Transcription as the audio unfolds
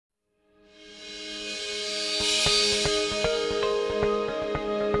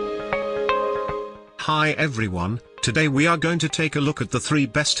Hi everyone, today we are going to take a look at the 3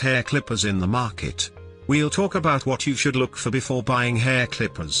 best hair clippers in the market. We'll talk about what you should look for before buying hair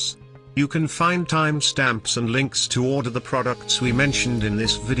clippers. You can find timestamps and links to order the products we mentioned in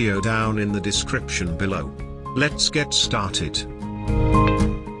this video down in the description below. Let's get started.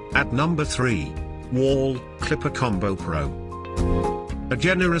 At number 3. Wahl Clipper Combo Pro. A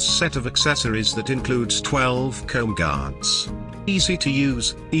generous set of accessories that includes 12 comb guards. Easy to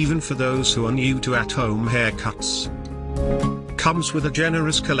use, even for those who are new to at-home haircuts. Comes with a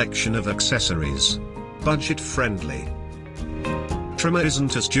generous collection of accessories. Budget-friendly. Trimmer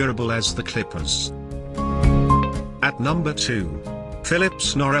isn't as durable as the clippers. At number 2.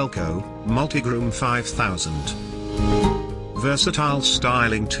 Philips Norelco Multigroom 5000. Versatile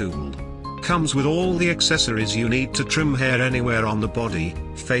styling tool. Comes with all the accessories you need to trim hair anywhere on the body,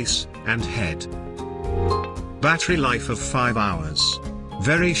 face, and head. Battery life of 5 hours.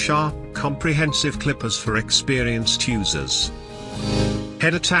 Very sharp, comprehensive clippers for experienced users.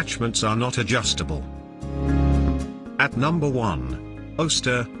 Head attachments are not adjustable. At number 1.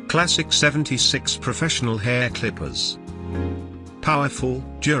 OSTER Classic 76 Professional Hair Clippers. Powerful,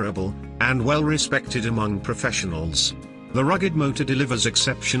 durable, and well respected among professionals. The rugged motor delivers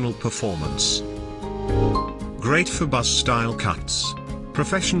exceptional performance. Great for buzz-style cuts.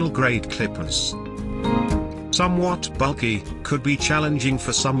 Professional-grade clippers. Somewhat bulky, could be challenging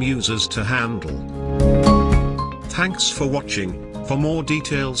for some users to handle. Thanks for watching. For more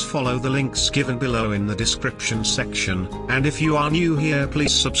details follow the links given below in the description section, and if you are new here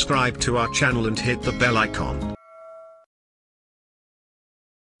please subscribe to our channel and hit the bell icon.